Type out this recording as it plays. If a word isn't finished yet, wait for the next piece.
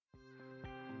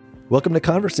Welcome to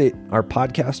Conversate, our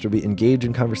podcast where we engage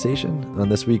in conversation. On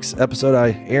this week's episode,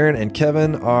 Aaron and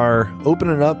Kevin are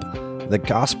opening up the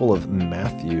Gospel of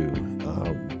Matthew,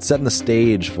 setting the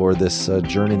stage for this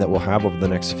journey that we'll have over the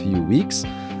next few weeks.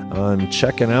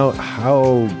 Checking out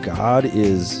how God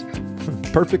is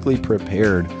perfectly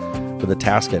prepared for the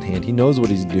task at hand. He knows what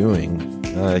he's doing.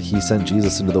 He sent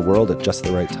Jesus into the world at just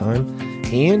the right time,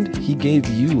 and he gave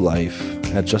you life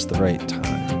at just the right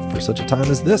time for such a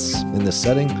time as this, in this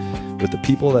setting, with the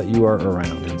people that you are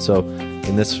around. And so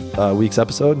in this week's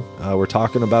episode, we're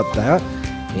talking about that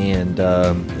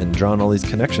and drawing all these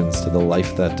connections to the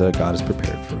life that God has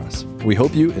prepared for us. We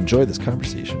hope you enjoy this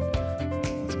conversation.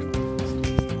 Let's go.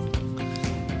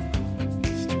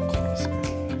 It's too close.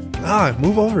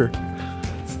 Move over.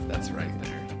 That's right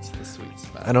there. It's the sweet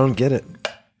spot. I don't get it.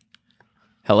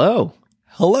 Hello.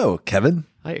 Hello, Kevin.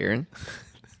 Hi, Aaron.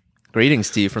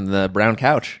 Greetings to you from the brown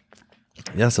couch.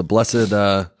 Yes, a blessed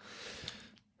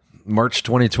March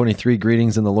 2023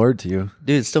 greetings in the Lord to you.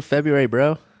 Dude, it's still February,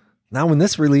 bro. Now when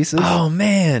this releases. Oh,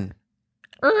 man.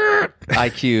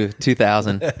 IQ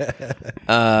 2000.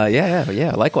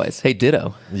 Yeah. Likewise. Hey,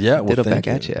 ditto. Yeah, well, ditto thank back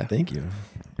you. at you. Thank you.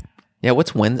 Yeah,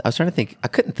 what's Wednesday? I was trying to think. I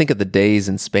couldn't think of the days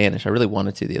in Spanish. I really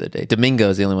wanted to the other day. Domingo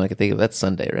is the only one I could think of. That's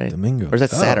Sunday, right? Domingo. Or is that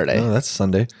Saturday? No, that's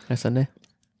Sunday. That's Sunday?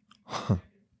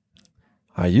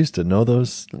 I used to know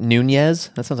those. Nunez?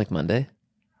 That sounds like Monday.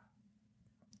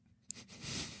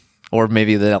 Or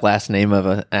maybe the last name of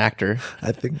an actor.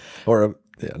 I think. Or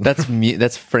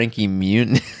That's Frankie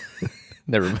Muniz.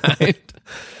 Never mind.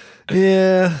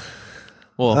 Yeah.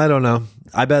 Well, I don't know.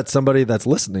 I bet somebody that's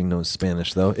listening knows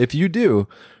Spanish, though. If you do,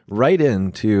 write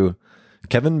in to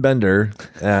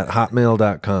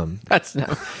kevinbender@hotmail.com. that's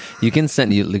not, you can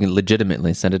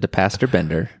legitimately send it to Pastor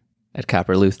Bender at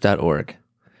copperluth.org.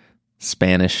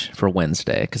 Spanish for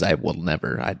Wednesday, because I will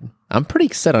never. I'm pretty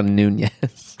set on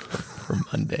Nunez for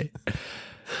Monday.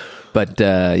 But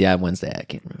Wednesday, I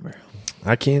can't remember.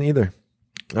 I can't either.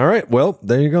 All right. Well,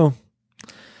 there you go.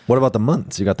 What about the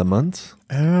months? You got the months?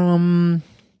 No.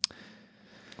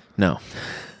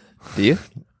 Do you?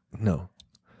 No.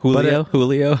 Julio?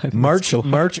 March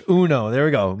Uno. There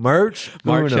we go.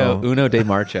 Marcho. Uno de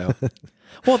Marcho.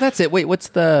 Well, that's it. Wait, what's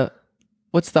the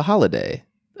holiday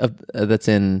that's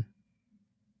in?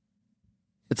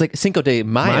 It's like Cinco de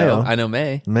Mayo. I know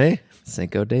May.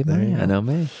 Cinco de Mayo. I know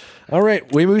May. All right.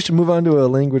 Maybe we should move on to a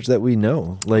language that we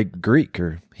know, like Greek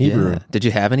or Hebrew. Yeah. Did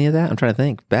you have any of that? I'm trying to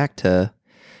think back to.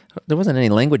 There wasn't any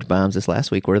language bombs this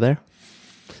last week, were there?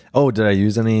 Oh, did I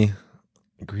use any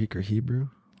Greek or Hebrew?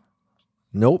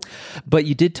 Nope. But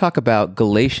you did talk about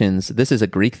Galatians. This is a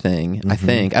Greek thing, I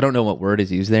think. I don't know what word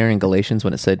is used there in Galatians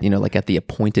when it said, like at the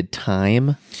appointed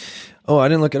time. Oh, I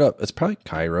didn't look it up. It's probably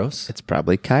Kairos. It's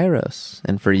probably Kairos.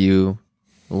 And for you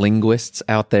linguists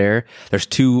out there, there's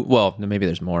two, well, maybe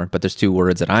there's more, but there's two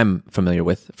words that I'm familiar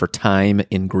with for time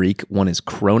in Greek. One is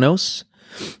chronos,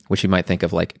 which you might think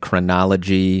of like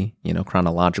chronology,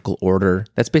 chronological order.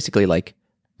 That's basically like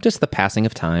just the passing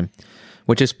of time,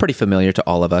 which is pretty familiar to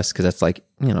all of us because that's like,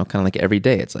 kind of like every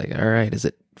day. It's like, all right, is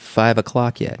it 5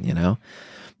 o'clock yet?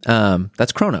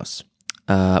 That's chronos.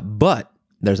 But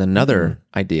there's another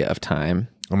idea of time.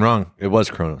 I'm wrong. It was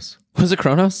Chronos. Was it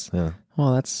Chronos? Yeah.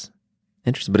 Well, that's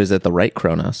interesting. But is it the right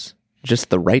Chronos?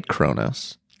 Just the right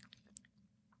Chronos?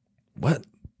 What?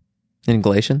 In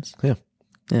Galatians? Yeah.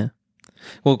 Yeah.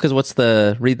 Well, because what's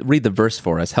the... Read the verse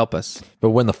for us. Help us. But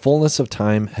when the fullness of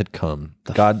time had come,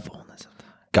 God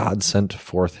sent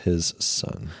forth his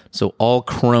son. So all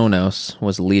Chronos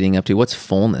was leading up to... What's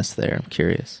fullness there? I'm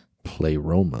curious.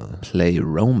 Pleroma.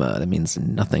 That means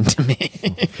nothing to me.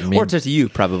 Or to you,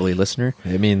 probably, listener.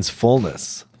 It means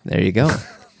fullness. There you go.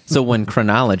 So when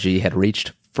chronology had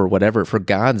reached for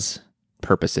God's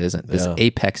purposes, this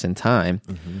apex in time,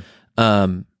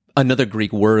 another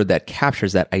Greek word that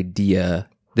captures that idea,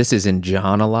 this is in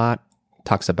John a lot,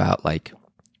 talks about like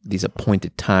these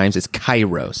appointed times, is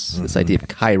kairos, this idea of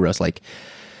kairos, like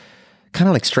kind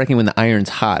of like striking when the iron's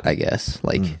hot, I guess.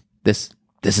 Like this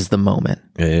is the moment.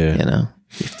 Yeah.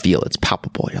 You feel it's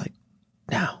palpable. You're like,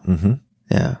 now.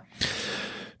 Yeah.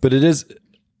 But it is,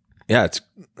 it's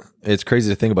crazy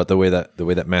to think about the way that the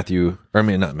way that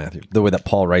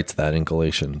Paul writes that in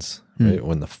Galatians, right?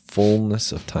 When the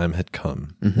fullness of time had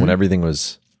come, when everything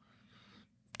was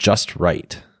just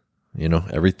right,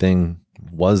 everything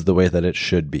was the way that it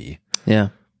should be. Yeah.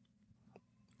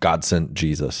 God sent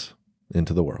Jesus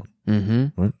into the world.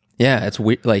 Right? Yeah, it's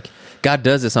weird. Like God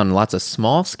does this on lots of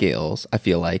small scales, I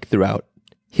feel like, throughout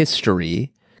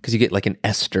history, because you get like an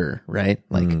Esther, right?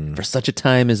 Like for such a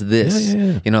time as this,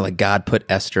 like God put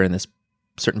Esther in this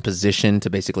certain position to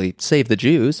basically save the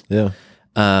Jews. Yeah.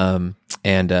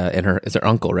 and her is her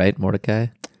uncle, right, Mordecai?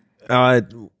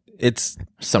 It's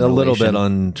Some a little bit relation.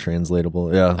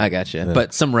 untranslatable. Yeah. I gotcha.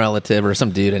 But some relative or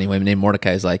some dude anyway named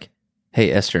Mordecai is like,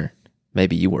 hey, Esther,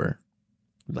 maybe you were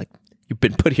like, you've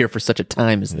been put here for such a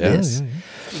time as this. Yeah.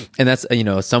 And that's,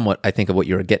 somewhat, I think, of what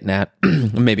you were getting at.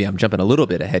 Maybe I'm jumping a little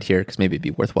bit ahead here because maybe it'd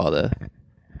be worthwhile to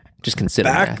just consider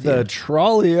Back Matthew. the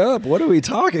trolley up. What are we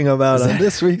talking about on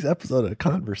this week's episode of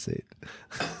Conversate?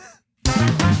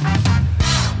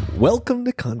 Welcome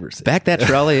to Conversate. Back that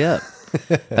trolley up.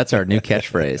 That's our new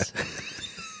catchphrase.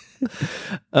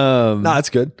 No, that's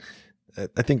good.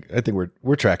 I think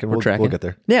we're tracking. We'll tracking. We'll get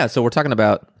there. Yeah, so we're talking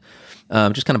about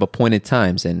just kind of appointed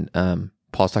times, and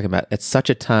Paul's talking about at such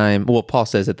a time. Well, Paul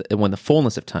says that when the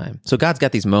fullness of time. So God's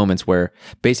got these moments where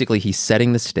basically He's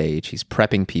setting the stage. He's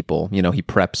prepping people. He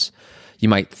preps. You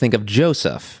might think of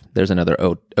Joseph. There's another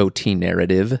OT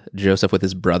narrative. Joseph with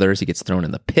his brothers. He gets thrown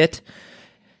in the pit.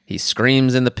 He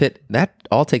screams in the pit. That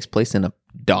all takes place in a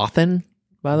Dothan,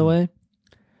 by the way.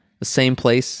 The same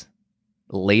place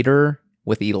later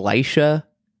with Elisha.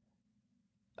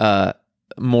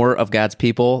 More of God's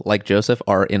people, like Joseph,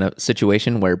 are in a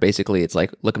situation where basically it's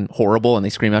like looking horrible and they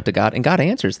scream out to God, and God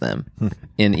answers them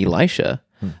in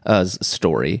Elisha's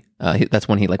story. That's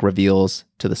when he reveals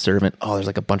to the servant, oh, there's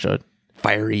like a bunch of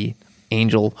fiery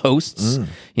angel hosts,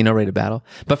 ready to battle.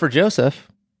 But for Joseph,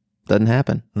 doesn't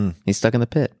happen. He's stuck in the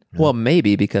pit. Well,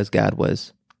 maybe because God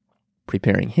was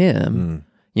preparing him,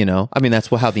 that's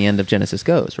how the end of Genesis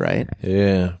goes, right?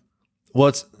 Yeah. Well,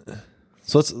 let's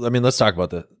talk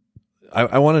about that.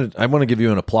 I want to give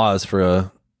you an applause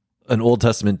for an Old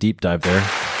Testament deep dive there.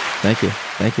 Thank you.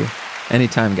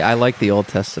 Anytime. I like the Old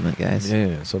Testament, guys.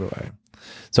 Yeah, so do I.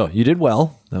 So you did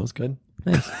well. That was good.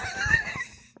 Thanks.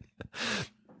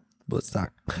 Let's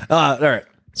talk. All right.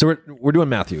 So we're doing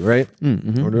Matthew, right?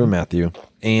 Mm-hmm. We're doing Matthew,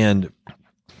 and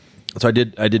so I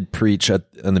did preach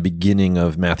in the beginning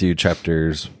of Matthew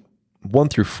chapters 1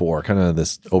 through 4, kind of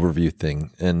this overview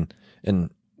thing, and it,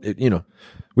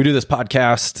 we do this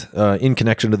podcast in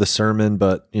connection to the sermon,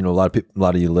 but a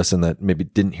lot of you listen that maybe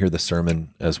didn't hear the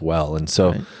sermon as well, and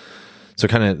so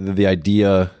kind of the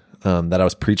idea that I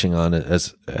was preaching on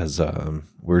as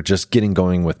we're just getting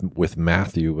going with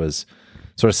Matthew was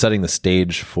sort of setting the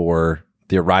stage for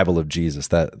the arrival of Jesus.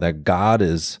 That God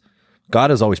is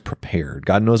always prepared.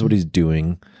 God knows what He's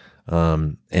doing,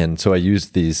 and so I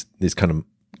used these kind of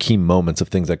key moments of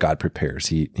things that God prepares.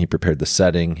 He prepared the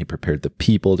setting. He prepared the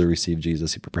people to receive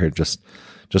Jesus. He prepared just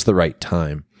the right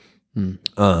time. And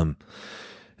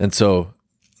so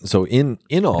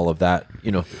in all of that,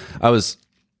 I was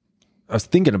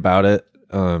thinking about it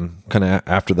kind of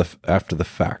after the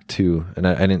fact too. And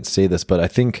I didn't say this, but I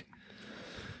think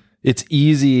it's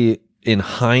easy in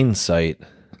hindsight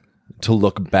to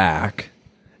look back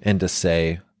and to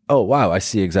say, oh, wow, I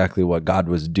see exactly what God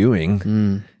was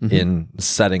doing in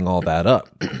setting all that up.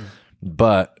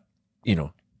 But,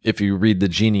 if you read the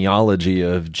genealogy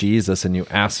of Jesus and you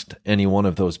asked any one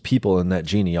of those people in that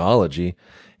genealogy,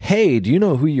 hey, do you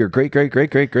know who your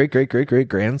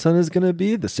great-great-great-great-great-great-great-great-grandson is going to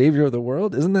be? The Savior of the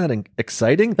world? Isn't that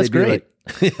exciting? That's great.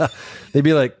 They'd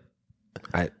be like,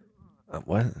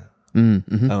 what?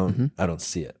 I don't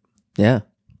see it. Yeah.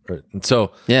 And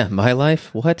so, yeah, my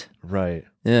life? What? Right.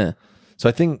 Yeah. So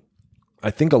I think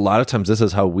a lot of times this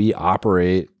is how we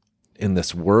operate in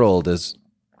this world is,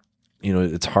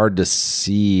 it's hard to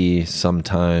see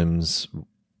sometimes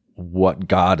what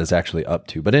God is actually up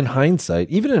to. But in hindsight,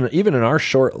 even in our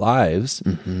short lives,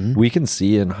 we can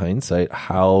see in hindsight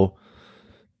how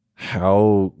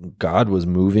God was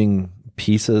moving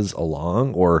pieces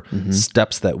along or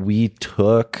steps that we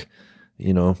took,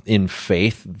 in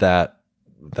faith that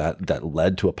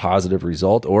led to a positive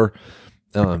result, or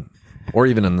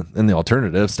even in the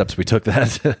alternative steps we took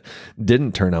that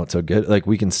didn't turn out so good. Like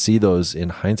we can see those in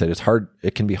hindsight.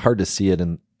 It can be hard to see it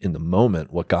in the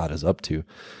moment what God is up to.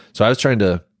 So I was trying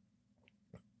to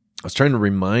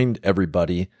remind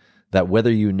everybody that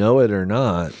whether you know it or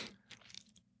not,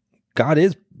 God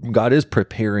is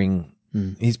preparing.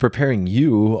 He's preparing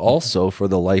you also for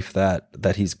the life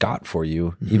that He's got for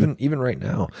you, even right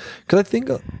now. Because I think,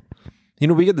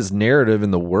 we get this narrative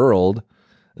in the world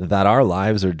that our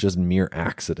lives are just mere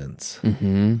accidents.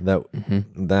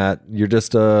 That you're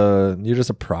just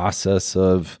a process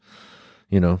of,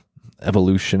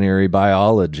 evolutionary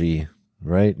biology,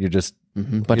 right? You're just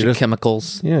bunch of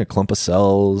chemicals. Yeah, a clump of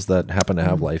cells that happen to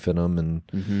have life in them,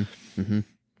 and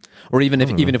or even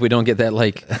if we don't get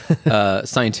that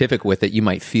scientific with it, you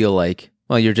might feel like,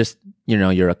 well, you're just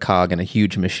you're a cog in a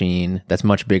huge machine that's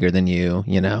much bigger than you.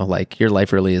 Like your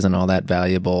life really isn't all that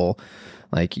valuable.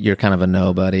 Like you're kind of a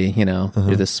nobody.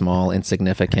 You're this small,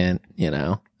 insignificant.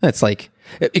 It's like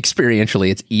experientially,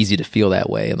 it's easy to feel that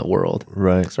way in the world.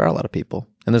 Right. 'Cause there are a lot of people,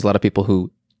 and there's a lot of people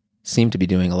who seem to be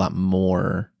doing a lot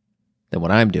more than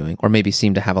what I'm doing, or maybe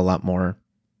seem to have a lot more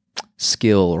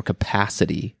skill or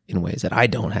capacity in ways that I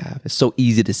don't have. It's so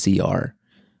easy to see our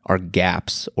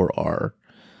gaps or our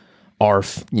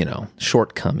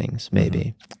shortcomings,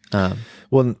 maybe.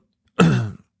 Well,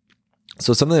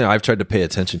 so something that I've tried to pay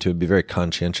attention to and be very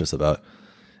conscientious about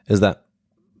is that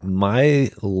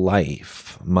my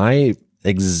life, my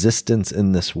existence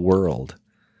in this world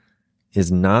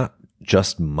is not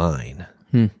just mine.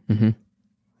 Mm-hmm.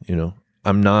 You know,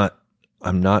 I'm not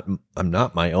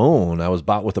my own. I was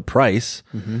bought with a price.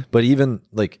 Mm-hmm. But even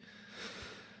like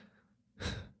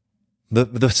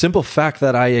the simple fact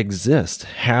that I exist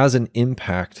has an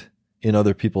impact in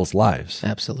other people's lives.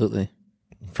 Absolutely.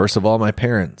 First of all, my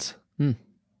parents,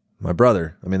 my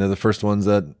brother. I mean, they're the first ones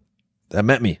that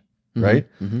met me, right?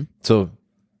 Mm-hmm. So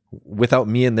without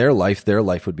me in their life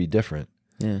would be different.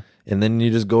 Yeah. And then you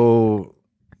just go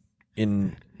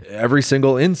in every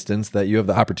single instance that you have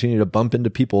the opportunity to bump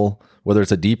into people, whether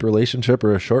it's a deep relationship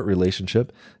or a short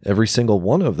relationship, every single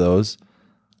one of those,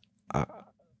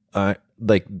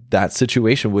 like that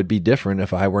situation would be different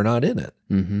if I were not in it.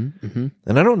 Mm-hmm. Mm-hmm.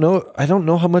 And I don't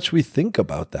know how much we think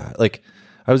about that. Like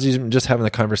I was even just having the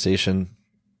conversation.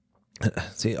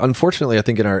 See, unfortunately, I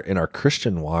think in our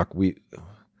Christian walk, we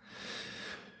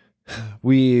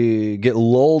get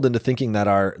lulled into thinking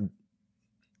that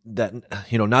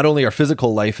not only our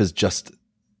physical life is just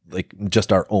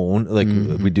our own, like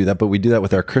we do that, but we do that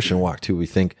with our Christian walk too. We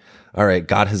think, all right,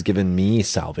 God has given me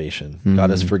salvation. Mm-hmm. God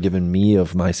has forgiven me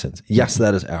of my sins. Yes,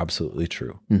 that is absolutely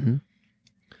true. Mm-hmm.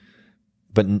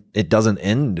 But it doesn't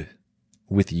end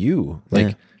with you.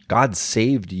 Like God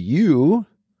saved you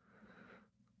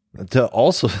to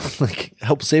also like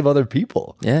help save other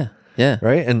people. Yeah. Yeah.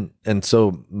 Right. And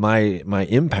so my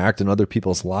impact in other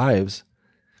people's lives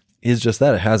is just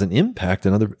that. It has an impact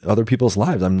in other people's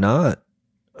lives. I'm not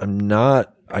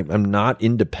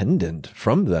independent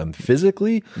from them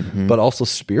physically, but also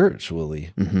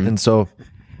spiritually. Mm-hmm. And so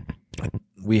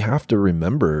we have to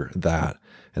remember that,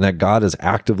 and that God is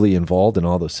actively involved in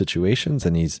all those situations.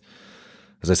 And he's,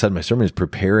 as I said in my sermon, he's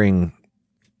preparing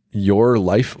your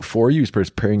life for you. He's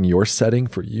preparing your setting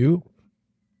for you.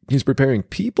 He's preparing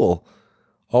people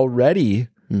already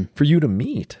for you to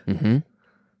meet. Mm-hmm.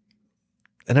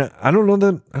 And I don't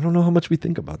know how much we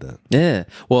think about that. Yeah.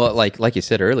 Well, like you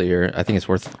said earlier, I think it's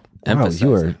worth emphasizing.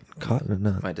 You are caught in a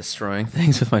knot. Am I destroying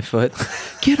things with my foot?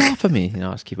 Get off of me.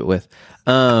 I'll just keep it with.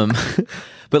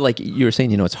 But like you were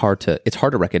saying, it's hard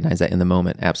to recognize that in the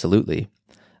moment. Absolutely.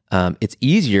 It's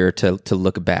easier to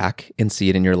look back and see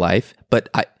it in your life, but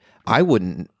I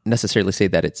wouldn't necessarily say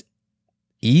that it's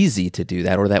easy to do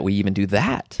that, or that we even do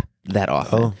that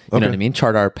often. Oh, okay. You know what I mean?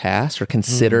 Chart our past or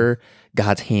consider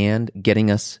God's hand getting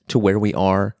us to where we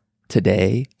are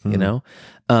today, you know?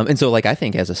 And so like, I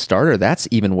think as a starter, that's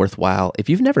even worthwhile if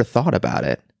you've never thought about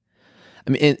it.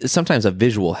 I mean, sometimes a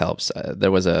visual helps.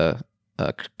 There was a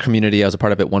community I was a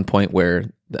part of at one point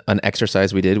where an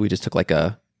exercise we did, we just took like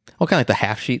kind of like the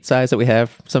half sheet size that we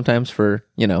have sometimes for,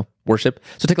 worship.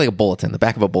 So take like a bulletin, the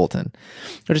back of a bulletin,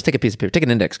 or just take a piece of paper, take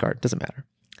an index card, doesn't matter.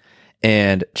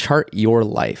 And chart your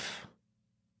life,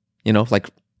 like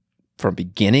from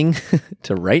beginning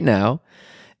to right now.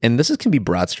 And this can be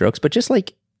broad strokes, but just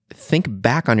like think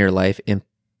back on your life and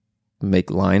make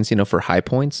lines, for high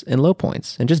points and low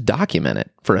points, and just document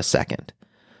it for a second.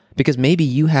 Because maybe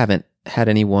you haven't had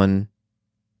anyone,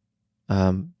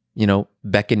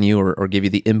 beckon you or give you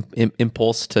the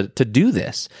impulse to do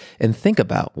this, and think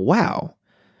about, wow,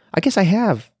 I guess I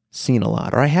have seen a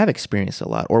lot, or I have experienced a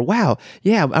lot, or wow,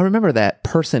 yeah, I remember that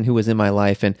person who was in my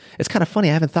life, and it's kind of funny,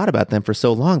 I haven't thought about them for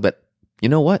so long, but you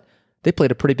know what? They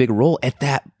played a pretty big role at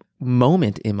that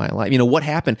moment in my life. What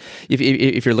happened if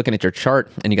you're looking at your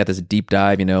chart and you got this deep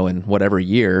dive, in whatever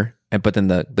year, but then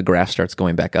the graph starts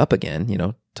going back up again,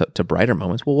 to brighter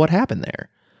moments. Well, what happened there?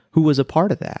 Who was a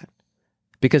part of that?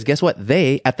 Because guess what?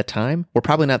 They, at the time, were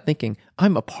probably not thinking,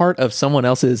 I'm a part of someone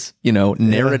else's,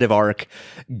 narrative arc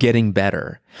getting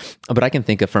better. But I can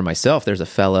think of for myself, there's a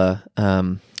fella,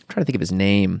 I'm trying to think of his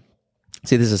name.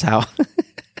 See, this is how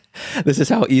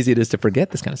easy it is to forget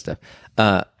this kind of stuff.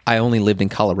 I only lived in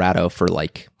Colorado for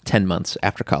like 10 months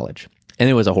after college. And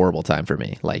it was a horrible time for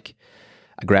me. Like,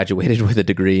 I graduated with a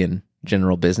degree in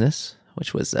general business,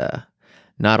 which was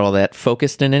not all that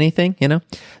focused in anything,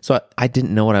 So I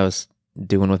didn't know what I was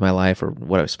doing with my life or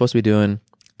what I was supposed to be doing.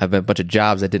 I've had a bunch of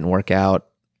jobs that didn't work out.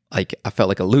 Like, I felt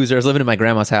like a loser. I was living in my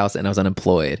grandma's house and I was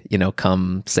unemployed,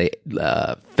 come say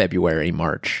February,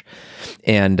 March.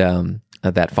 And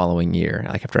that following year,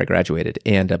 like after I graduated.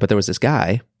 And but there was this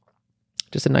guy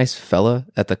just a nice fella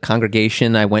at the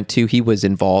congregation I went to. He was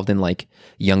involved in like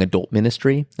young adult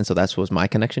ministry. And so that was my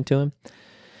connection to him.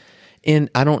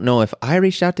 And I don't know if I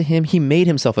reached out to him. He made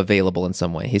himself available in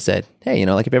some way. He said, hey, you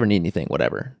know, like if you ever need anything,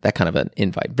 whatever, that kind of an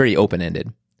invite, very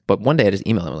open-ended. But one day I just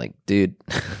emailed him, like, dude,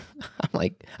 I'm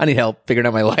like, I need help figuring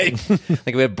out my life.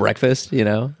 Like we had breakfast, you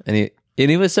know, and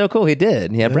he was so cool. He did.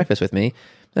 And he had breakfast with me.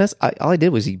 All I did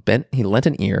was he lent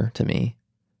an ear to me.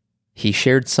 He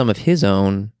shared some of his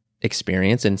own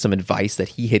experience and some advice that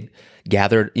he had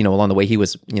gathered, you know, along the way. He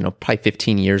was, you know, probably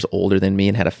 15 years older than me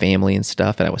and had a family and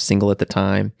stuff. And I was single at the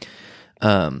time.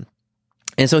 And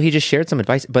so he just shared some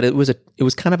advice, but it was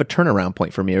kind of a turnaround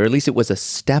point for me, or at least it was a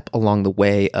step along the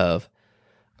way of,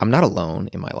 I'm not alone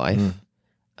in my life.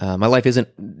 My life isn't,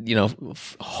 you know,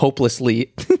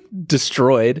 hopelessly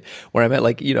destroyed, where I'm at,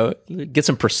 like, you know, get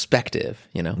some perspective,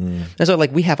 you know? And so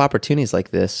like we have opportunities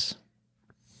like this.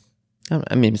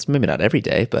 I mean, it's maybe not every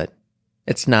day, but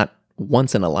it's not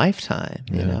once in a lifetime,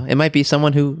 you know? It might be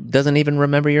someone who doesn't even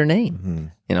remember your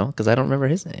name, you know, because I don't remember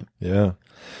his name. Yeah.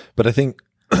 But I think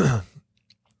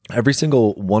every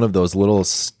single one of those little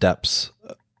steps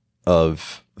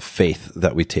of faith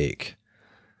that we take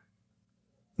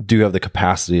do have the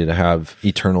capacity to have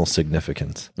eternal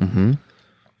significance.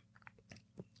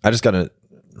 I just got a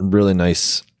really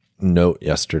nice note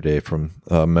yesterday from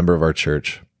a member of our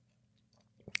church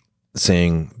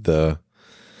saying the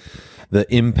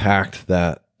impact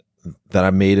that I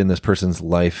made in this person's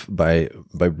life by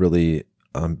really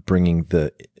bringing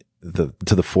to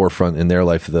the forefront in their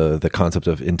life the concept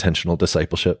of intentional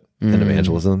discipleship and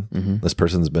evangelism. This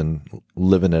person's been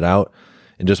living it out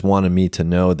and just wanted me to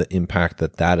know the impact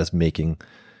that is making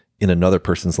in another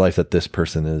person's life, that this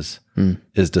person is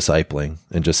discipling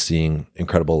and just seeing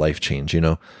incredible life change, you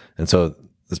know? And so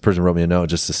this person wrote me a note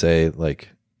just to say, like,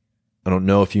 I don't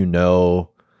know if you know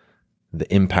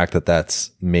the impact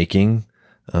that's making,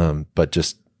 but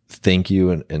just thank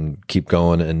you and keep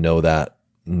going, and know that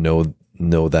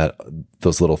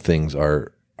those little things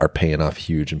are paying off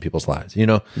huge in people's lives, you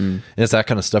know? And it's that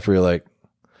kind of stuff where you're like,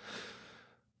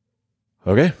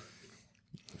 okay,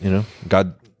 you know,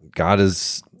 God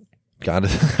is,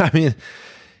 I mean,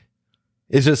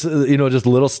 it's just, you know, just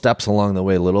little steps along the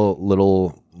way,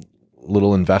 little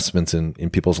investments in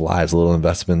people's lives, little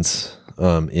investments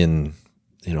in,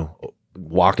 you know,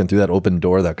 walking through that open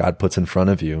door that God puts in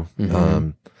front of you.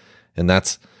 And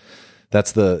that's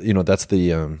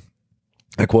the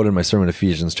I quoted in my sermon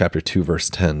Ephesians chapter 2 verse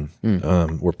 10,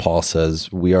 where Paul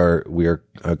says we are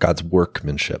God's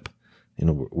workmanship. You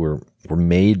know, we're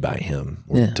made by him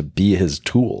to be his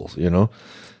tools, you know,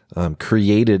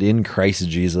 created in Christ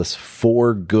Jesus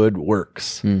for good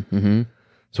works.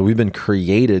 So we've been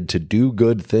created to do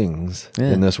good things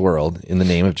in this world in the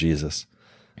name of Jesus.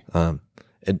 And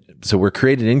so we're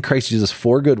created in Christ Jesus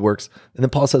for good works. And then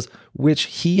Paul says, which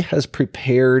he has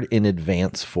prepared in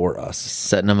advance for us.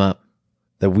 Setting them up.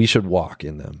 That we should walk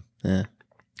in them. Yeah.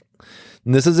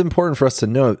 And this is important for us to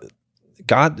know.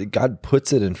 God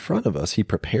puts it in front of us. He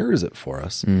prepares it for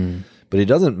us. But he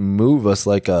doesn't move us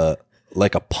like a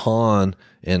pawn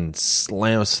and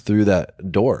slams through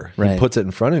that door. Right. He puts it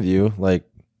in front of you like,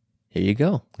 here you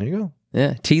go. There you go.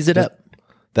 Yeah. Tease it up.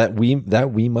 That we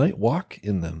might walk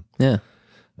in them. Yeah.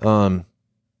 And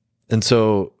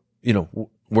so, you know,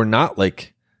 we're not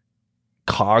like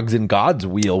cogs in God's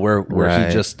wheel where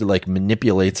he just like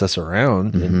manipulates us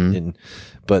around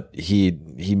but he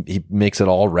makes it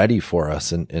all ready for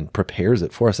us and prepares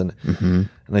it for us. And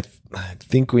I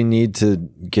think we need to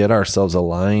get ourselves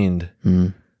aligned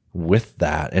with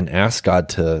that and ask God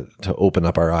to open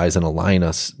up our eyes and align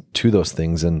us to those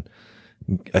things. And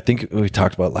I think we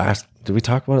talked about did we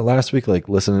talk about it last week? Like,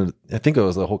 listen, I think it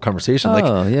was the whole conversation,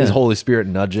 his Holy Spirit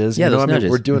nudges, you know, I mean,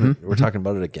 nudges. We're doing it, we're talking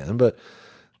about it again, but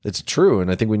it's true.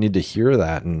 And I think we need to hear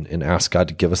that and ask God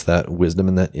to give us that wisdom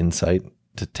and that insight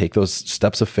to take those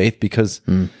steps of faith, because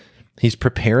he's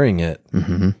preparing it.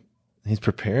 He's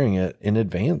preparing it in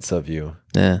advance of you.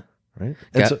 Yeah. Right.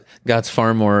 God's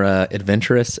far more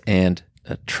adventurous and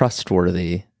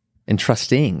trustworthy and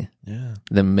trusting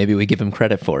than maybe we give him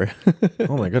credit for.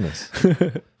 Oh my goodness.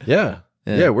 Yeah.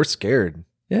 We're scared.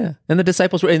 Yeah. And the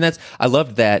disciples were, and I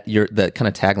loved that the kind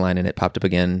of tagline, and it popped up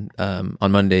again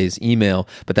on Monday's email,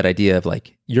 but that idea of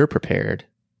like, you're prepared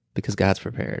because God's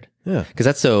prepared. Yeah. Because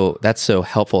that's so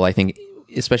helpful, I think,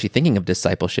 especially thinking of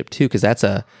discipleship too, because that's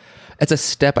a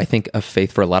step, I think, of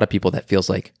faith for a lot of people that feels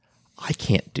like, I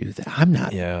can't do that. I'm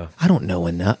not, I don't know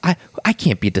enough. I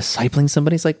can't be discipling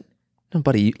somebody. It's like, no,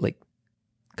 buddy, like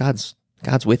God's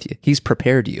God's with you. He's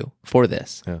prepared you for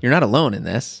this. Yeah. You're not alone in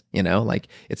this, like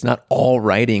it's not all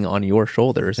riding on your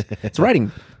shoulders. It's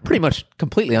riding pretty much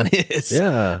completely on his.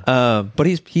 Yeah. But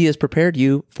he has prepared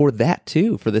you for that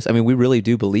too, for this. I mean, we really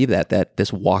do believe that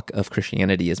this walk of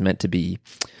Christianity is meant to be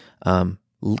kind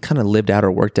of lived out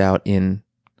or worked out in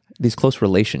these close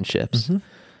relationships.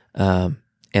 And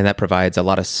that provides a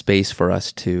lot of space for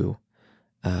us to,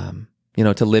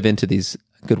 to live into these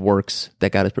good works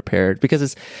that God has prepared,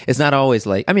 because it's not always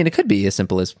like, I mean, it could be as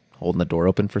simple as holding the door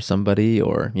open for somebody,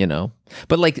 or,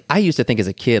 but like I used to think as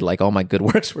a kid, like all my good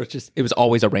works were it was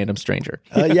always a random stranger.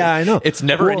 Yeah, I know. It's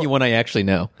never anyone I actually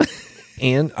know.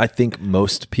 And I think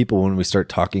most people, when we start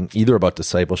talking either about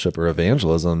discipleship or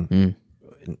evangelism,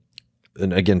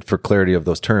 and again, for clarity of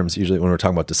those terms, usually when we're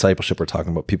talking about discipleship, we're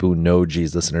talking about people who know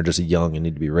Jesus and are just young and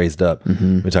need to be raised up.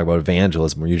 When we talk about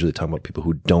evangelism, we're usually talking about people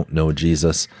who don't know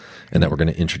Jesus and that we're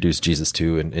going to introduce Jesus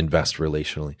to and invest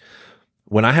relationally.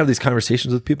 When I have these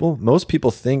conversations with people, most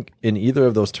people think in either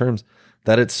of those terms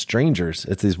that it's strangers.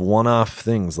 It's these one-off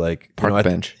things like park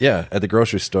bench. At the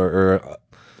grocery store, or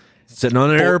sitting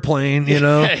on an airplane,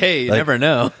 Hey, you never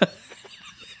know.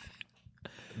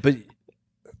 But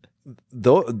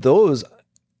those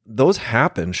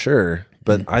happen, sure,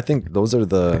 but I think those are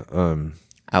the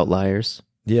outliars.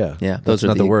 Yeah, Those are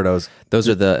not the word I was. Those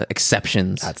are the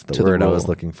exceptions. That's the word I was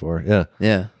looking for.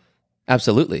 Yeah,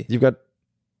 absolutely. You've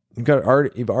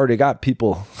already got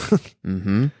people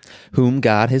whom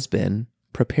God has been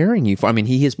preparing you for. I mean,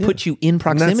 He has put you in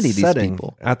proximity to these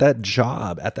people, at that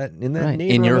job, in that neighborhood,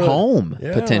 in your home,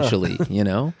 potentially.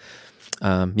 And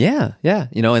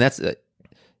that's.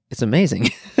 It's amazing.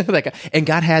 And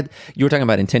God you were talking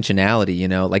about intentionality,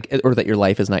 or that your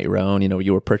life is not your own,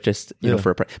 you were purchased,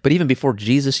 but even before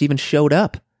Jesus even showed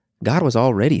up, God was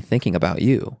already thinking about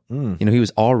you. He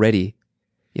was already,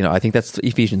 I think that's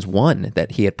Ephesians 1,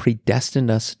 that He had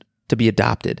predestined us to be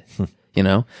adopted,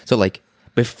 So like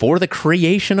before the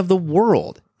creation of the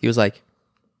world, He was like,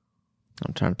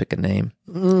 I'm trying to pick a name.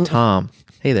 Tom.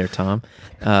 Hey there, Tom.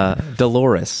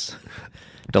 Dolores,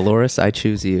 I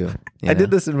choose you. I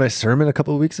did this in my sermon a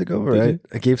couple of weeks ago, where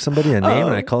I gave somebody a name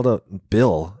and I called out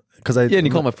Bill and you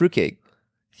called him a fruitcake.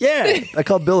 Yeah, I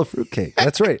called Bill a fruitcake.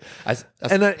 That's right.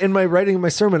 In my writing of my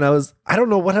sermon, I don't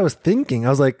know what I was thinking. I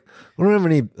was like, I don't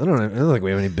think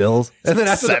we have any bills. And then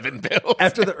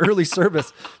after the early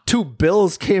service, 2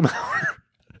 bills came out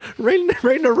right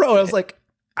in a row. I was like,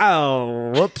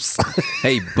 oh, whoops.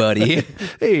 Hey, buddy.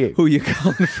 Hey, who you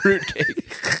calling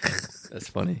fruitcake? That's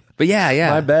funny. But yeah.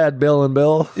 My bad, Bill and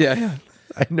Bill. Yeah.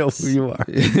 I know who you are.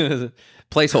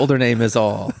 Placeholder name is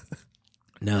all.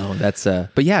 No, that's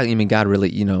but yeah, I mean, God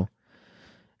really,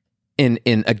 and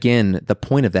again, the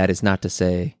point of that is not to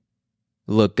say,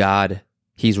 look, God,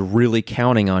 He's really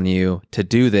counting on you to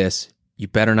do this. You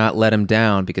better not let Him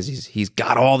down because he's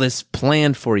got all this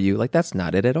planned for you. Like, that's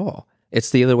not it at all.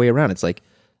 It's the other way around. It's like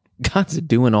God's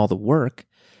doing all the work.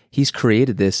 He's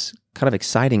created this kind of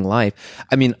exciting life.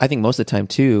 I mean, I think most of the time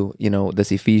too,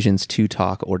 this Ephesians 2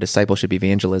 talk or discipleship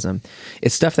evangelism,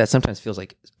 it's stuff that sometimes feels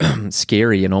like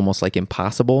scary and almost like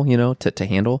impossible, to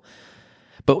handle.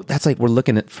 But that's like we're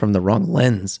looking at it from the wrong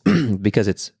lens because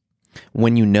it's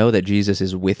when you know that Jesus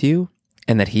is with you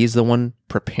and that He's the one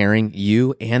preparing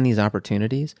you and these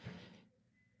opportunities,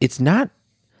 it's not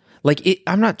like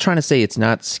I'm not trying to say it's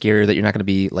not scary, that you're not going to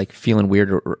be like feeling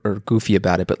weird or goofy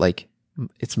about it, but like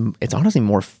it's honestly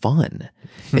more fun.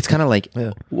 It's kind of like,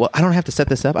 well, I don't have to set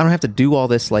this up. I don't have to do all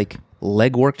this like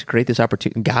legwork to create this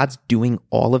opportunity. God's doing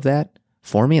all of that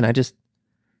for me, and I just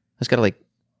got to like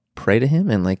pray to Him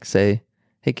and like say,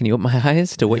 "Hey, can you open my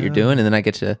eyes to what you're doing?" And then I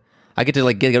get to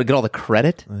like get all the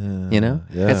credit. Yeah.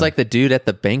 It's like the dude at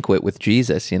the banquet with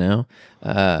Jesus.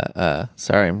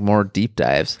 Sorry, more deep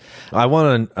dives. I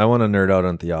want to nerd out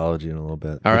on theology in a little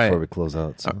bit before we close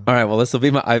out. So. All right. Well, this will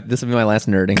be my last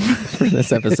nerding for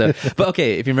this episode. But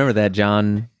okay, if you remember that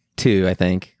John 2, I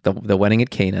think the wedding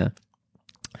at Cana,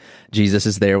 Jesus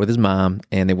is there with His mom,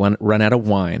 and they run out of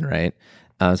wine. Right.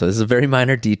 So this is a very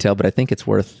minor detail, but I think it's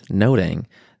worth noting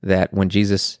that when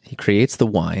Jesus He creates the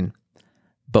wine.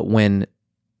 But when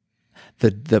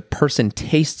the person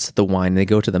tastes the wine, they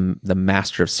go to the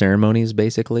master of ceremonies,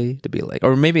 basically, to be like,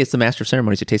 or maybe it's the master of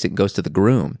ceremonies who tastes it and goes to the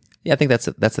groom. Yeah, I think that's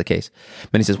the case.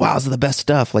 But he says, wow, this is the best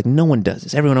stuff. Like, no one does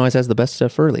this. Everyone always has the best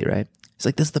stuff early, right? It's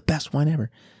like, this is the best wine ever.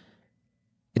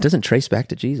 It doesn't trace back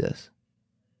to Jesus.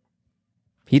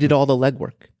 He did all the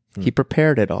legwork. He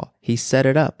prepared it all. He set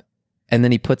it up. And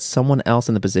then He puts someone else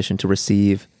in the position to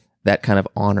receive that kind of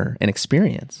honor and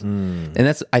experience. And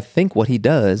that's, I think, what He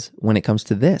does when it comes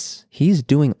to this. He's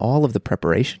doing all of the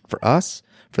preparation for us,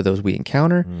 for those we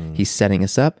encounter. He's setting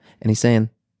us up, and He's saying,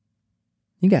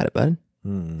 You got it, bud.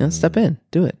 Step in,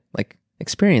 do it. Like,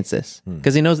 experience this,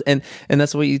 because he knows, and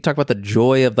that's what you talk about, the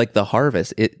joy of like the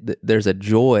harvest. There's a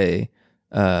joy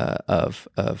of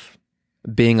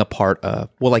being a part of,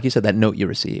 well, like you said, that note you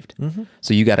received.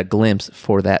 So you got a glimpse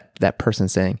for that person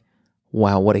saying,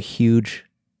 wow, what a huge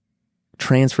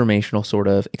transformational sort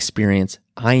of experience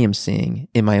I am seeing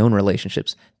in my own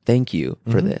relationships. Thank you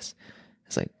for this.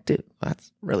 It's like, dude,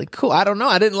 that's really cool. I don't know.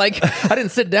 I didn't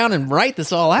sit down and write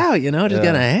this all out, it just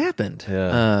kind of happened.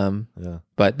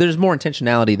 But there's more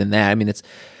intentionality than that. I mean, it's,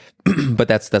 but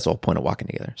that's the whole point of walking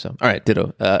together. So, all right,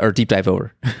 ditto, or deep dive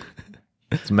over.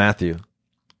 It's Matthew.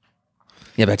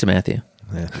 Yeah, back to Matthew.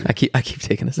 I keep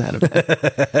taking us out of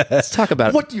that. Let's talk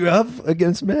about what do you have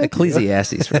against Matthew?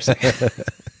 Ecclesiastes for a second.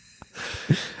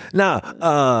 Now,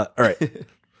 all right.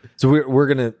 So we're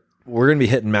gonna be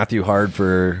hitting Matthew hard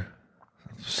for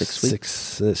 6 weeks.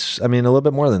 Six. I mean, a little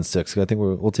bit more than 6. I think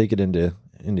we'll take it into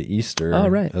Easter.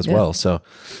 As well. So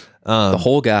the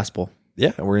whole gospel.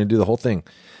 Yeah, we're gonna do the whole thing.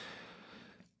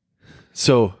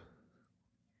 So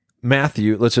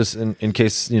Matthew, let's just in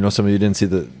case some of you didn't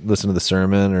listen to the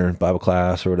sermon or Bible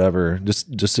class or whatever,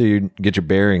 just so you get your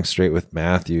bearings straight with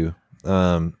Matthew.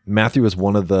 Matthew was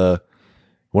one of the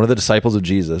disciples of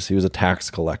Jesus. He was a tax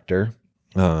collector.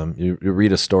 You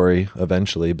read a story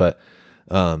eventually, but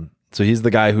so he's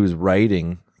the guy who's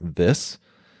writing this,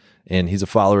 and he's a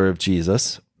follower of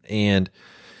Jesus, and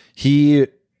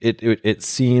it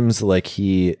seems like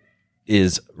he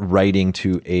is writing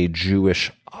to a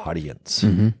Jewish audience.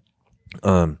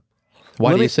 Why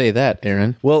do you say that,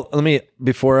 Aaron? Well,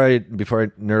 before I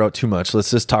nerd out too much,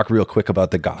 let's just talk real quick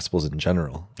about the Gospels in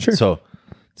general. Sure.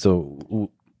 So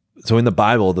in the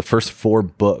Bible, the first 4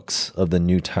 books of the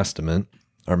New Testament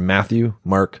are Matthew,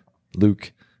 Mark,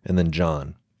 Luke, and then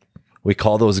John. We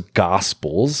call those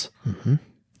Gospels.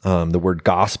 The word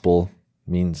gospel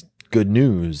means good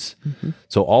news.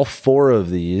 So all 4 of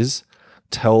these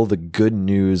tell the good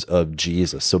news of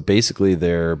Jesus. So basically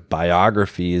they're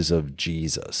biographies of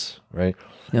Jesus, right?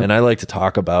 Yep. And I like to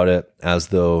talk about it as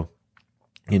though,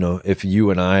 if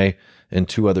you and I and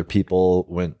 2 other people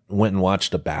went and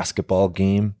watched a basketball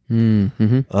game, and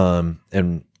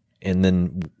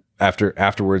then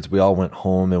afterwards we all went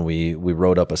home and we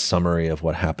wrote up a summary of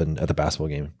what happened at the basketball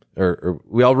game, or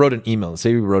we all wrote an email.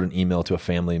 Say we wrote an email to a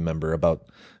family member about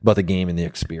the game and the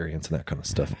experience and that kind of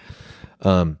stuff.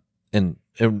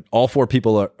 And all 4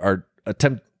 people are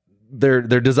their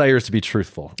desire is to be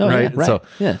truthful, right?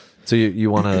 So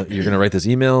you're going to write this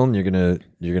email, and you're going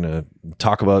to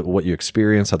talk about what you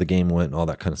experienced, how the game went, and all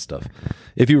that kind of stuff.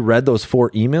 If you read those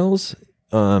 4 emails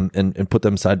and put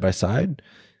them side by side,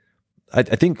 I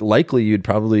think likely you'd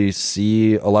probably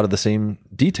see a lot of the same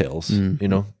details.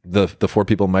 The 4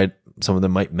 people some of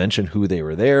them might mention who they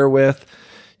were there with.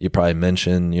 You probably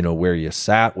mention, where you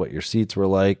sat, what your seats were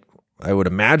like. I would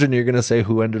imagine you're going to say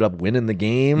who ended up winning the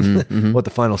game, what the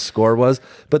final score was.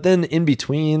 But then in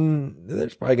between,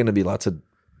 there's probably going to be lots of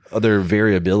other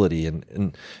variability.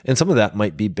 And some of that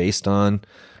might be based on,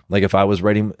 like, if I was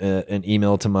writing an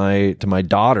email to my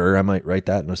daughter, I might write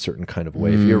that in a certain kind of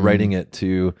way. If you're writing it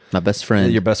to my best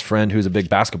friend, your best friend who's a big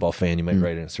basketball fan, you might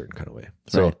write it in a certain kind of way.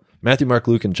 So Matthew, Mark,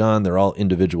 Luke, and John, they're all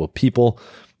individual people,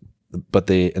 but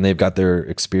they've got their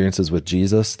experiences with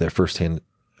Jesus, their firsthand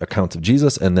accounts of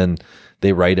Jesus, and then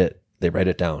they write it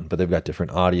down, but they've got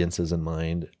different audiences in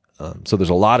mind. So there's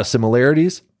a lot of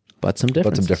similarities, but some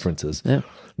differences. Yeah.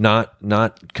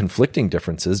 Not conflicting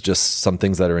differences, just some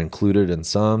things that are included in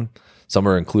some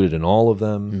are included in all of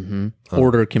them.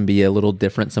 Order can be a little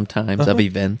different sometimes of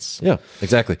events. Yeah,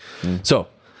 exactly. So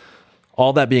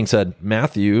all that being said,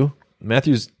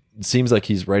 Matthew's seems like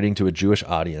he's writing to a Jewish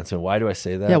audience. And why do I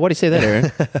say that? Yeah, why do you say that,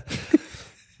 Aaron?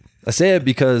 I say it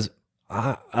because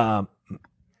a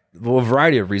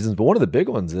variety of reasons, but one of the big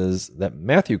ones is that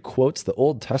Matthew quotes the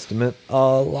Old Testament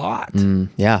a lot.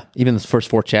 Yeah, even the first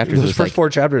 4 chapters. Those first 4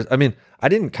 chapters. I mean, I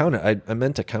didn't count it. I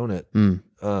meant to count it.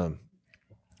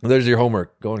 There's your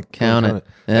homework. Go and count it.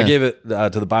 Yeah. I gave it to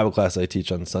the Bible class I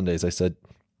teach on Sundays. I said,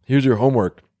 "Here's your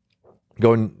homework.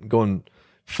 Go and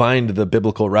find the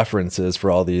biblical references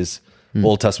for all these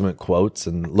Old Testament quotes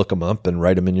and look them up and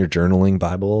write them in your journaling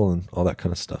Bible and all that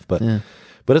kind of stuff."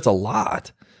 But it's a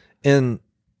lot, and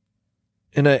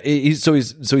he's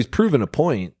proven a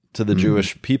point to the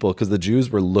Jewish people, because the Jews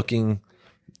were looking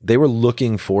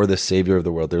for the Savior of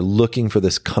the world. They're looking for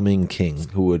this coming King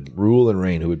who would rule and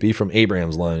reign, who would be from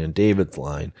Abraham's line and David's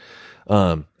line.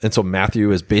 And so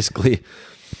Matthew is basically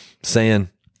saying,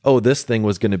 "Oh, this thing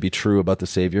was going to be true about the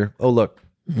Savior. Oh, look,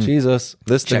 Jesus,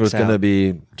 this thing was going to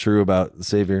be true about the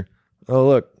Savior. Oh,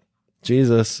 look,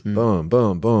 Jesus, boom,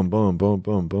 boom, boom, boom, boom,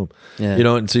 boom, boom. Yeah. You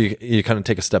know, and so you kind of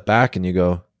take a step back and you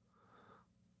go,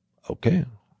 okay,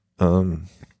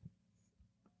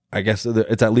 I guess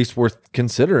it's at least worth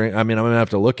considering. I mean, I'm going to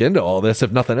have to look into all this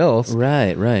if nothing else.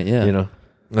 Right, yeah. You know,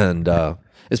 and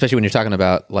especially when you're talking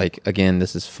about, like, again,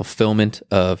 this is fulfillment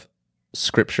of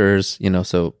scriptures, you know,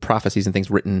 so prophecies and things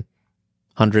written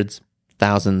hundreds,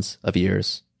 thousands of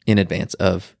years in advance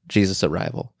of Jesus'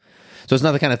 arrival. So it's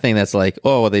not the kind of thing that's like,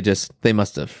 oh, they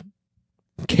must have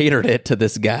catered it to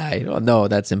this guy. Oh, no,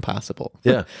 that's impossible.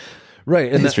 yeah.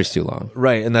 Right. And history's too long.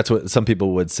 Right. And that's what some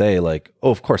people would say, like, oh,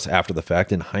 of course, after the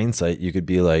fact, in hindsight, you could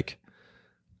be like,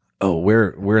 oh,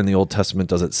 where in the Old Testament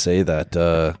does it say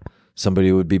that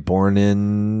somebody would be born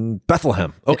in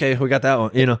Bethlehem? Okay, we got that one.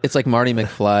 You know, It's like Marty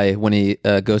McFly when he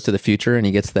goes to the future and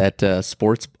he gets that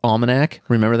sports almanac.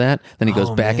 Remember that? Then he goes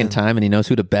back in time and he knows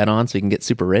who to bet on so he can get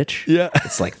super rich. Yeah.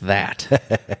 It's like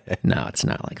that. No, it's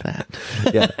not like that.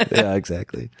 yeah,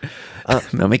 exactly.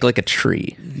 Now make like a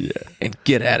tree. Yeah. And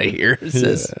get out of here. It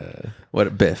says,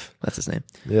 what, Biff. That's his name.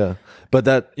 Yeah. But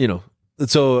that, you know,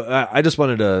 so I just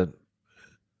wanted to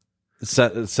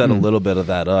set a little bit of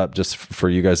that up just for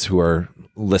you guys who are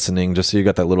listening, just so you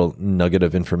got that little nugget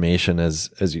of information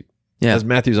as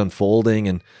Matthew's unfolding.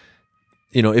 And,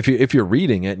 you know, if you're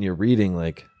reading it and you're reading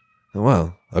like, oh,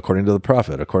 well, according to the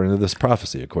prophet, according to this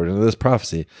prophecy,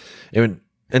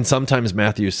 and sometimes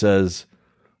Matthew says,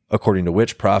 according to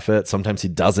which prophet, sometimes he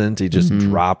doesn't, he just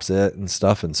drops it and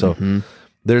stuff. And so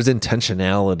there's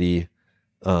intentionality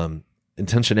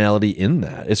in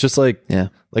that. It's just like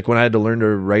when I had to learn to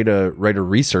write a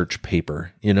research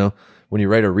paper. You know, when you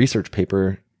write a research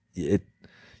paper,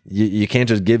 you can't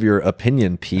just give your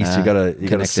opinion piece. You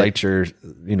gotta cite your,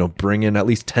 you know, bring in at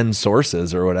least 10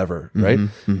 sources or whatever, right?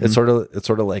 It's sort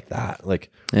of like that. Like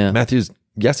Matthew's,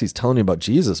 yes, he's telling you about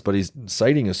Jesus, but he's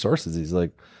citing his sources. He's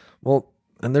like, well,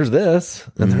 and there's this,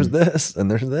 and there's this,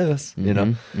 and there's this. You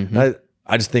know,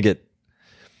 I just think it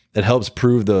helps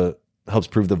prove the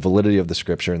validity of the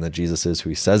scripture and that Jesus is who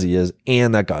he says he is,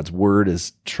 and that God's word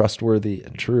is trustworthy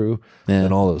and true,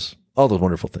 and all those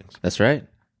wonderful things. That's right.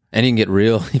 And you can get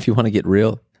real if you want to get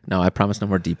real. No, I promise no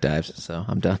more deep dives, so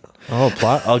I'm done. Oh,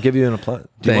 plot. I'll give you an plot.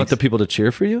 Do you want the people to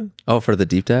cheer for you? Oh, for the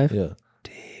deep dive? Yeah.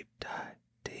 Deep dive,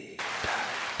 deep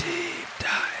dive, deep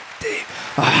dive, deep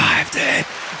dive.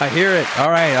 I hear it.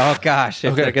 All right. Oh gosh.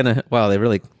 If they're gonna, wow, they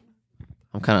really.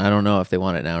 I don't know if they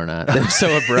want it now or not. They're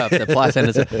so abrupt. The plot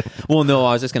sentence. Well, no,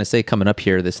 I was just going to say, coming up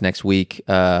here this next week,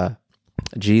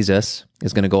 Jesus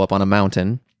is going to go up on a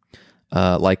mountain,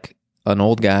 like an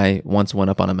old guy once went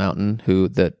up on a mountain who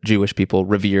the Jewish people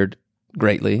revered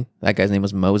greatly. That guy's name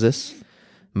was Moses.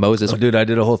 Moses. Oh, dude, I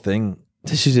did a whole thing.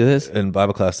 Did you do this? In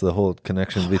Bible class, the whole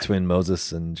connection between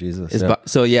Moses and Jesus.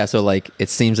 So like it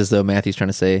seems as though Matthew's trying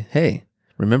to say, hey,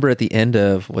 remember at the end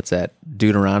of, what's that,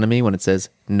 Deuteronomy, when it says,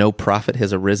 no prophet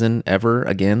has arisen ever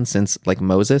again since, like,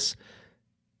 Moses?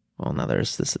 Well, now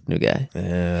there's this new guy.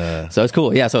 Yeah. So it's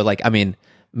cool. Yeah, so, like, I mean,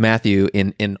 Matthew,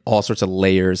 in all sorts of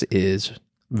layers, is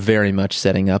very much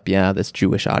setting up, this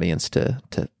Jewish audience to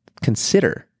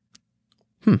consider,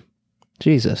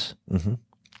 Jesus. Let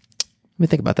me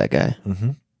think about that guy. Let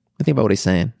me think about what he's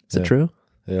saying. Is it true?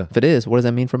 Yeah. If it is, what does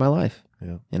that mean for my life?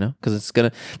 Yeah. You know, because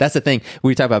that's the thing.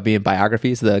 We talk about being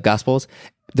biographies, the Gospels,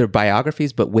 they're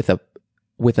biographies, but with an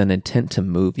intent to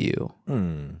move you,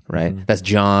 right? That's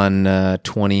John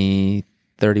 20:31.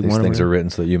 These things are written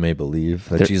so that you may believe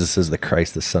that Jesus is the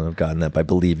Christ, the Son of God, and that by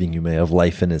believing you may have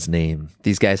life in his name.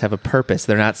 These guys have a purpose.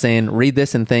 They're not saying, read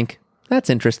this and think, that's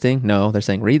interesting. No, they're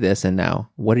saying, read this and now,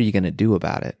 what are you going to do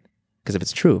about it? Because if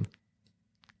it's true,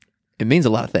 it means a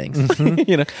lot of things.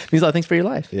 You know, it means a lot of things for your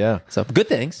life. Yeah. So good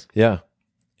things. Yeah.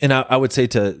 And I would say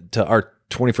to our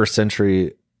 21st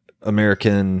century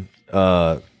American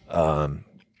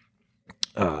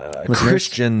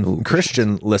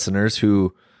Christian listeners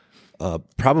who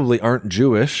probably aren't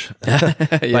Jewish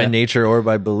by nature or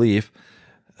by belief,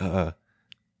 we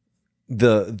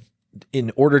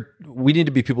need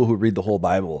to be people who read the whole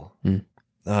Bible.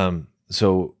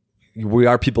 So we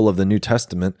are people of the New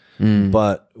Testament,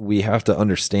 but we have to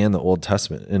understand the Old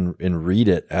Testament and read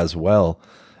it as well.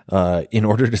 In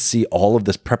order to see all of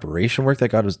this preparation work that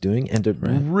God was doing and to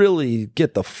really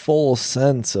get the full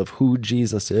sense of who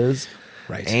Jesus is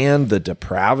and the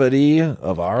depravity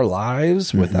of our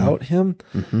lives without him.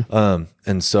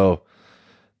 And so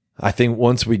I think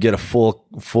once we get a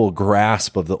full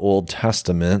grasp of the Old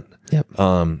Testament,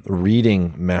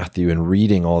 reading Matthew and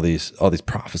reading all these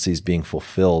prophecies being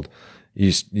fulfilled,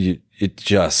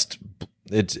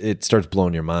 it starts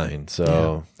blowing your mind.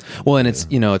 So, well, and it's,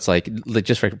 it's like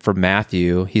just for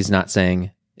Matthew, he's not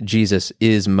saying Jesus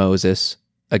is Moses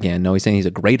again. No, he's saying he's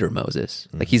a greater Moses.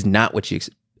 Like he's not what you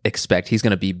expect. He's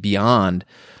going to be beyond.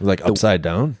 Like upside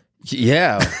down.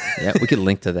 Yeah, we could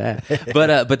link to that.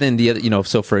 But then the other,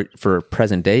 so for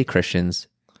present day Christians,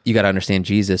 you got to understand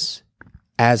Jesus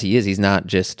as he is. He's not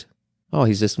just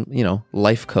he's just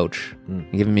life coach,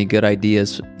 giving me good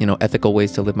ideas, ethical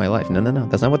ways to live my life. No,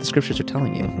 that's not what the scriptures are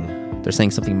telling you. They're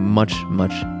saying something much,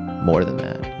 much more than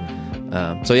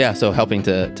that. So helping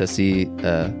to see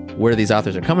where these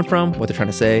authors are coming from, what they're trying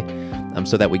to say,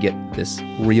 so that we get this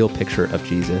real picture of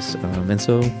Jesus, and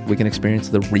so we can experience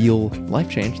the real life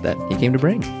change that he came to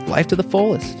bring. Life to the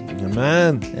fullest.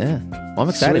 Amen. Yeah. Well, I'm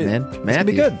excited, Sweet. man. It's gonna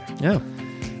be good. Yeah.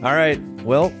 All right.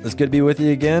 Well, it's good to be with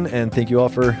you again, and thank you all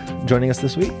for joining us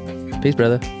this week. Peace,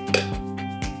 brother.